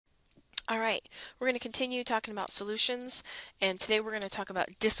All right, we're going to continue talking about solutions, and today we're going to talk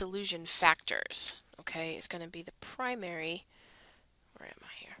about dissolution factors. Okay, it's going to be the primary, where am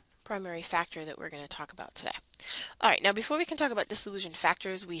I here? Primary factor that we're going to talk about today. All right, now before we can talk about dissolution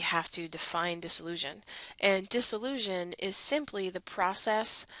factors, we have to define dissolution. And dissolution is simply the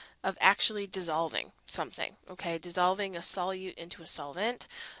process of actually dissolving something, okay? Dissolving a solute into a solvent.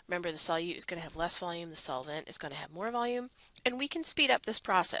 Remember, the solute is going to have less volume, the solvent is going to have more volume, and we can speed up this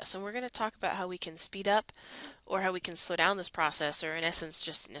process. And we're going to talk about how we can speed up or how we can slow down this process, or in essence,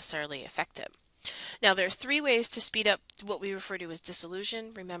 just necessarily affect it. Now, there are three ways to speed up what we refer to as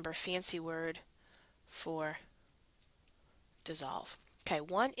dissolution. Remember, fancy word for dissolve. Okay,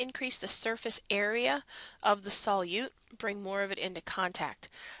 one, increase the surface area of the solute, bring more of it into contact.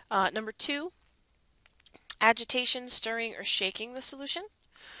 Number two, agitation, stirring, or shaking the solution.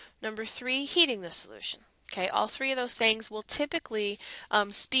 Number three, heating the solution. Okay, all three of those things will typically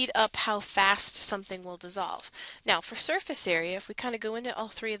speed up how fast something will dissolve. Now, for surface area, if we kind of go into all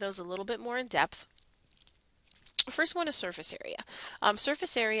three of those a little bit more in depth, first one is surface area.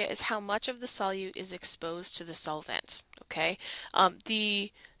 Surface area is how much of the solute is exposed to the solvent. Okay,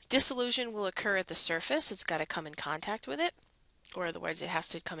 the dissolution will occur at the surface. It's got to come in contact with it, or otherwise it has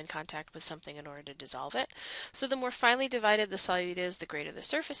to come in contact with something in order to dissolve it. So the more finely divided the solute is, the greater the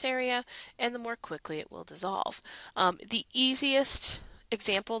surface area, and the more quickly it will dissolve. The easiest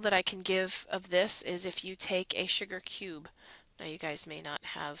example that I can give of this is if you take a sugar cube. Now you guys may not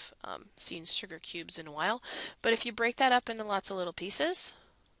have seen sugar cubes in a while, but if you break that up into lots of little pieces,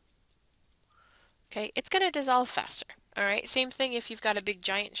 okay, it's going to dissolve faster. All right, same thing if you've got a big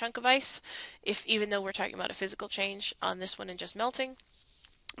giant chunk of ice, even though we're talking about a physical change on this one and just melting,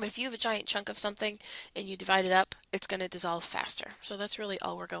 but if you have a giant chunk of something and you divide it up, it's going to dissolve faster. So that's really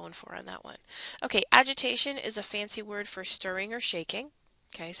all we're going for on that one. Okay, agitation is a fancy word for stirring or shaking.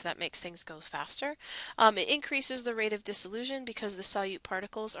 Okay, so that makes things go faster. It increases the rate of dissolution because the solute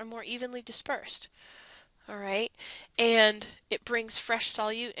particles are more evenly dispersed. All right, and it brings fresh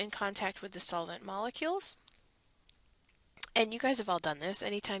solute in contact with the solvent molecules. And you guys have all done this.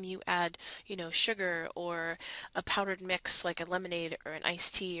 Anytime you add, sugar or a powdered mix like a lemonade or an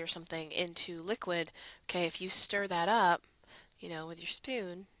iced tea or something into liquid, okay, if you stir that up, with your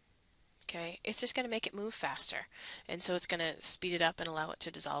spoon, okay, it's just going to make it move faster. And so it's going to speed it up and allow it to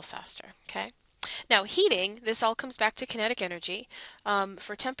dissolve faster, okay? Now, heating, this all comes back to kinetic energy.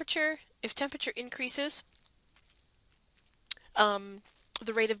 For temperature, if temperature increases,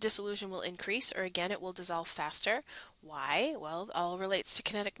 the rate of dissolution will increase, or again, it will dissolve faster. Why? Well, it all relates to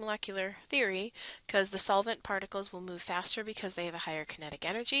kinetic molecular theory, because the solvent particles will move faster because they have a higher kinetic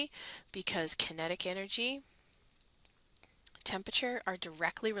energy, because kinetic energy, temperature are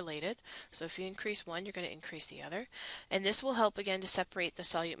directly related. So if you increase one, you're going to increase the other. And this will help again to separate the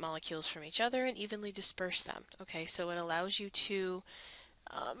solute molecules from each other and evenly disperse them. Okay, so it allows you to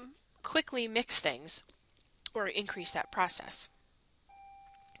quickly mix things or increase that process.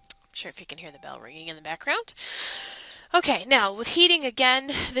 I'm sure if you can hear the bell ringing in the background. Okay, now with heating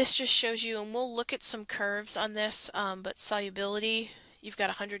again, this just shows you, and we'll look at some curves on this, but solubility, you've got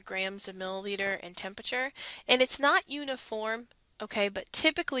 100 grams a milliliter and temperature, and it's not uniform, okay, but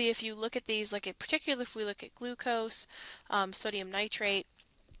typically if you look at these, particularly if we look at glucose, sodium nitrate,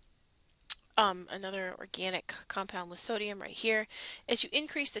 another organic compound with sodium right here, as you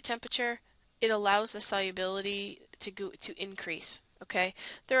increase the temperature, it allows the solubility to increase. Okay,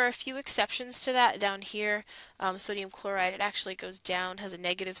 there are a few exceptions to that down here. Sodium chloride, it actually goes down, has a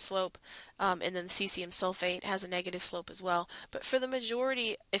negative slope, and then the cesium sulfate has a negative slope as well. But for the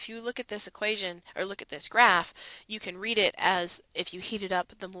majority, if you look at this equation or look at this graph, you can read it as if you heat it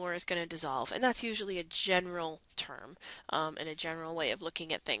up, the more is going to dissolve. And that's usually a general term and a general way of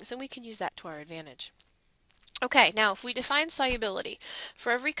looking at things, and we can use that to our advantage. Okay, now if we define solubility,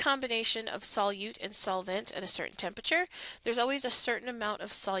 for every combination of solute and solvent at a certain temperature, there's always a certain amount of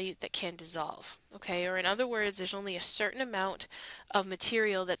solute that can dissolve. Okay, or in other words, there's only a certain amount of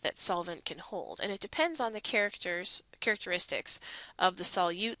material that solvent can hold, and it depends on the characteristics of the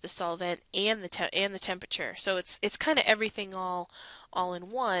solute, the solvent, and the temperature. So it's kind of everything all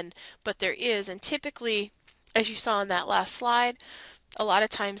in one, but there is, and typically, as you saw on that last slide, a lot of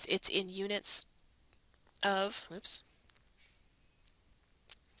times it's in units of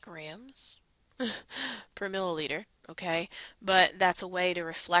grams per milliliter, okay? But that's a way to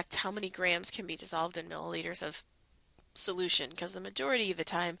reflect how many grams can be dissolved in milliliters of solution, because the majority of the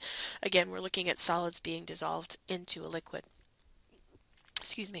time, again, we're looking at solids being dissolved into a liquid.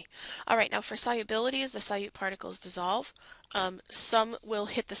 Excuse me. All right, now for solubility, as the solute particles dissolve, some will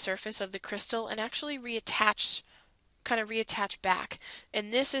hit the surface of the crystal and actually reattach kind of reattach back.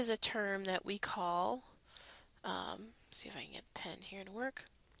 And this is a term that we call, see if I can get the pen here to work.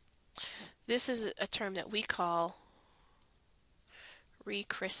 This is a term that we call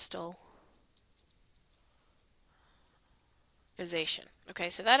recrystallization. Okay,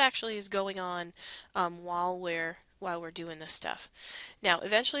 so that actually is going on while we're doing this stuff. Now,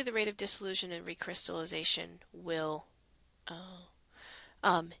 eventually the rate of dissolution and recrystallization will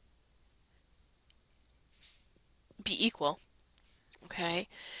be equal. Okay,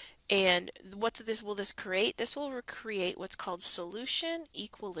 and what will this create? This will create what's called solution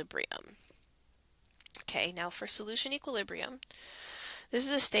equilibrium. Okay, now for solution equilibrium, this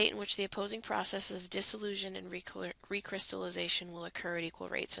is a state in which the opposing processes of dissolution and recrystallization will occur at equal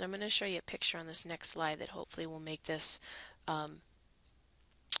rates. And I'm going to show you a picture on this next slide that hopefully will make this a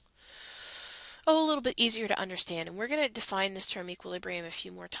little bit easier to understand. And we're going to define this term equilibrium a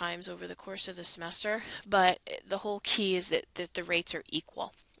few more times over the course of the semester, but the whole key is that the rates are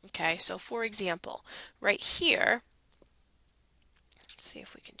equal. Okay, so for example, right here, let's see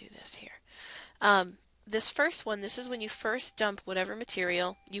if we can do this here. This first one, this is when you first dump whatever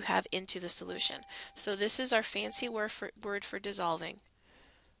material you have into the solution. So this is our fancy word for dissolving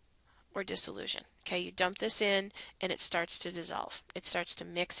or dissolution. Okay, you dump this in and it starts to dissolve. It starts to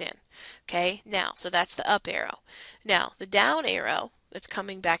mix in. Okay, now, so that's the up arrow. Now, the down arrow that's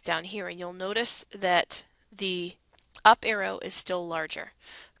coming back down here, and you'll notice that the up arrow is still larger.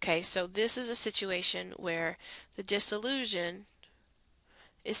 Okay, so this is a situation where the dissolution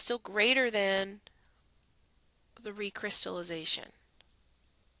is still greater than the recrystallization.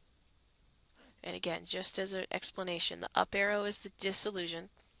 And again, just as an explanation, the up arrow is the dissolution,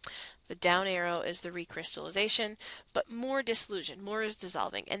 the down arrow is the recrystallization, but more dissolution, more is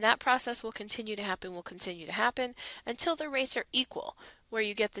dissolving. And that process will continue to happen until the rates are equal, where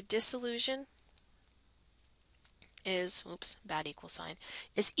you get the dissolution is, oops, bad equal sign,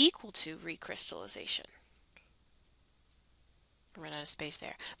 is equal to recrystallization. Run out of space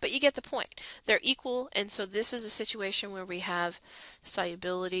there, but you get the point. They're equal, and so this is a situation where we have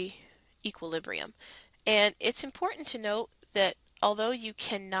solubility equilibrium. And it's important to note that although you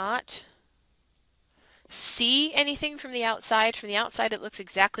cannot see anything from the outside it looks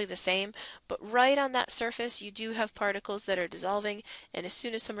exactly the same, but right on that surface you do have particles that are dissolving, and as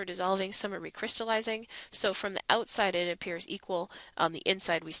soon as some are dissolving, some are recrystallizing. So from the outside it appears equal. On the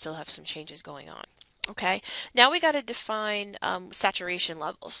inside we still have some changes going on. Okay, now we got to define saturation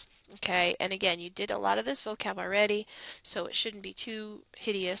levels. Okay, and again, you did a lot of this vocab already, so it shouldn't be too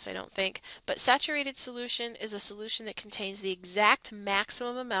hideous, I don't think. But saturated solution is a solution that contains the exact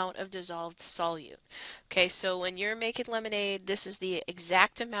maximum amount of dissolved solute. Okay, so when you're making lemonade, this is the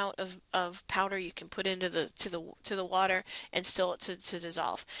exact amount of powder you can put into the water and still to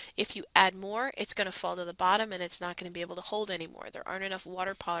dissolve. If you add more, it's going to fall to the bottom and it's not going to be able to hold anymore. There aren't enough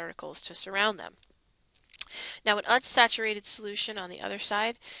water particles to surround them. Now, an unsaturated solution on the other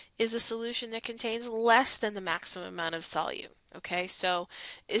side is a solution that contains less than the maximum amount of solute. Okay, so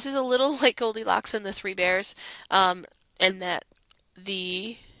this is a little like Goldilocks and the Three Bears, and that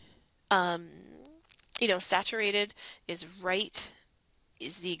the saturated is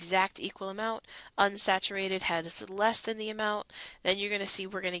the exact equal amount. Unsaturated has less than the amount. Then you're going to see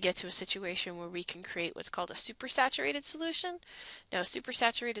we're going to get to a situation where we can create what's called a supersaturated solution. Now, a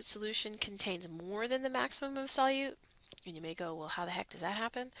supersaturated solution contains more than the maximum of solute. And you may go, well, how the heck does that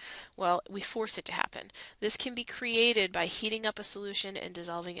happen? Well, we force it to happen. This can be created by heating up a solution and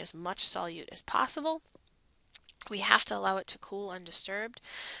dissolving as much solute as possible. We have to allow it to cool undisturbed.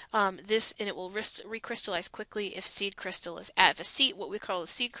 And it will recrystallize quickly if seed crystal is what we call a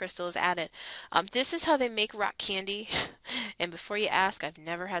seed crystal is added. This is how they make rock candy. And before you ask, I've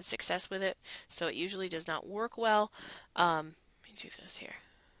never had success with it, so it usually does not work well. Let me do this here.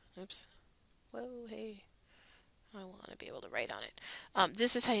 Oops. Whoa, hey. I want to be able to write on it.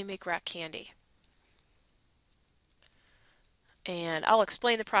 This is how you make rock candy. And I'll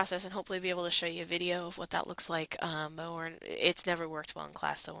explain the process and hopefully be able to show you a video of what that looks like. But it's never worked well in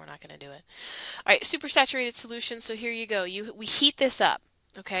class, so we're not going to do it. All right, supersaturated solution. So here you go. We heat this up.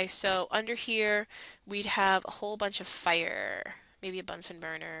 Okay, so under here we'd have a whole bunch of fire, maybe a Bunsen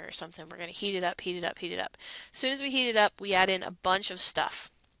burner or something. We're going to heat it up, heat it up, heat it up. As soon as we heat it up, we add in a bunch of stuff.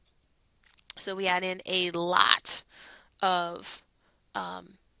 So we add in a lot of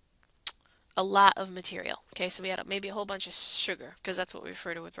material. Okay, so we had maybe a whole bunch of sugar, because that's what we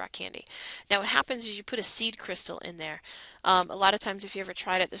refer to with rock candy. Now what happens is you put a seed crystal in there. A lot of times if you ever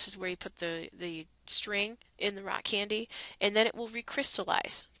tried it, this is where you put the string in the rock candy, and then it will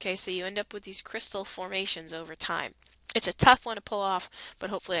recrystallize. Okay, so you end up with these crystal formations over time. It's a tough one to pull off, but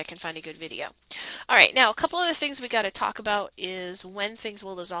hopefully I can find a good video. All right, now a couple other things we got to talk about is when things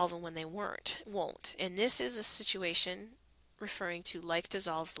will dissolve and when they won't. And this is a situation referring to like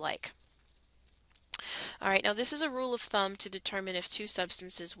dissolves like. All right, now this is a rule of thumb to determine if two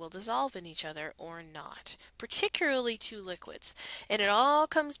substances will dissolve in each other or not, particularly two liquids. And it all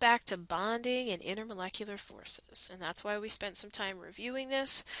comes back to bonding and intermolecular forces. And that's why we spent some time reviewing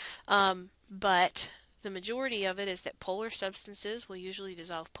this. But the majority of it is that polar substances will usually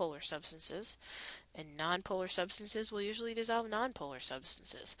dissolve polar substances, and nonpolar substances will usually dissolve nonpolar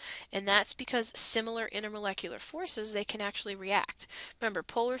substances. And that's because similar intermolecular forces, they can actually react. Remember,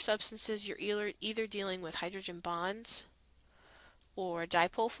 polar substances, you're either dealing with hydrogen bonds or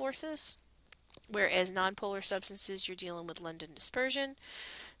dipole forces, whereas nonpolar substances, you're dealing with London dispersion.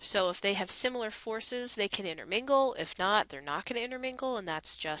 So if they have similar forces, they can intermingle. If not, they're not going to intermingle, and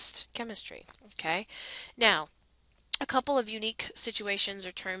that's just chemistry. Okay? Now, a couple of unique situations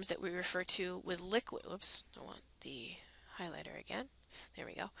or terms that we refer to with liquid, oops, I want the highlighter again. There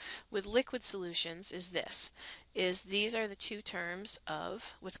we go. With liquid solutions these are the two terms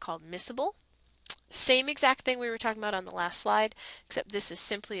of what's called miscible. Same exact thing we were talking about on the last slide, except this is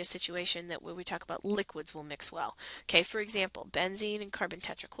simply a situation that when we talk about liquids will mix well. Okay, for example, benzene and carbon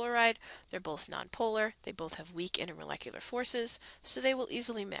tetrachloride, they're both nonpolar, they both have weak intermolecular forces, so they will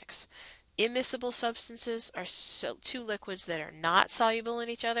easily mix. Immiscible substances are two liquids that are not soluble in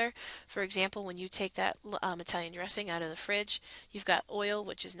each other. For example, when you take that Italian dressing out of the fridge, you've got oil,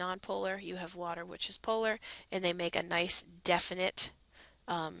 which is nonpolar, you have water, which is polar, and they make a nice definite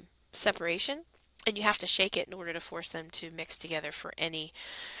separation. And you have to shake it in order to force them to mix together for any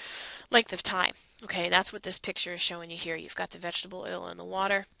length of time. Okay, that's what this picture is showing you here. You've got the vegetable oil and the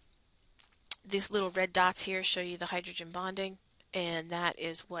water. These little red dots here show you the hydrogen bonding, and that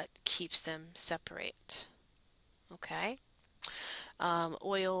is what keeps them separate. Okay.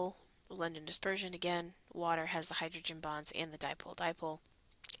 Oil, London dispersion again. Water has the hydrogen bonds and the dipole-dipole.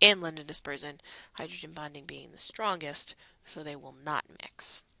 And London dispersion, hydrogen bonding being the strongest, so they will not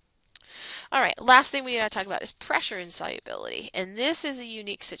mix. All right, last thing we got to talk about is pressure insolubility. And this is a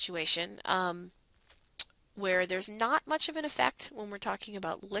unique situation where there's not much of an effect when we're talking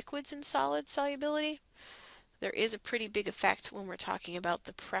about liquids in solid solubility. There is a pretty big effect when we're talking about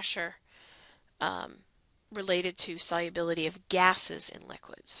the pressure related to solubility of gases in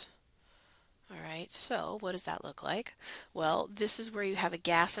liquids. All right, so what does that look like? Well, this is where you have a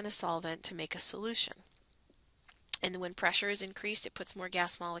gas and a solvent to make a solution. And when pressure is increased, it puts more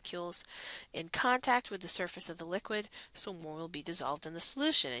gas molecules in contact with the surface of the liquid, so more will be dissolved in the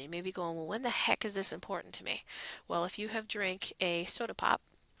solution. And you may be going, well, when the heck is this important to me? Well, if you have drank a soda pop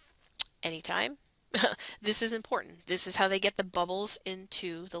anytime, this is important. This is how they get the bubbles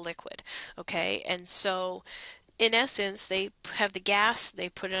into the liquid. Okay, and so in essence, they have the gas, they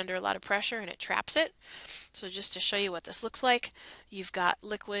put it under a lot of pressure and it traps it. So just to show you what this looks like, you've got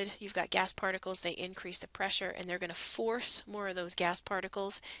liquid, you've got gas particles, they increase the pressure and they're going to force more of those gas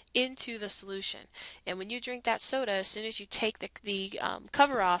particles into the solution. And when you drink that soda, as soon as you take the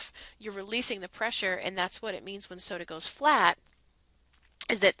cover off, you're releasing the pressure, and that's what it means when soda goes flat,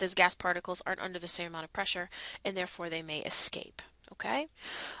 is that those gas particles aren't under the same amount of pressure and therefore they may escape. Okay?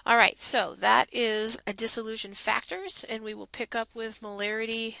 All right, so that is a dissolution factors, and we will pick up with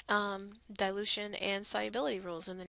molarity, dilution, and solubility rules in the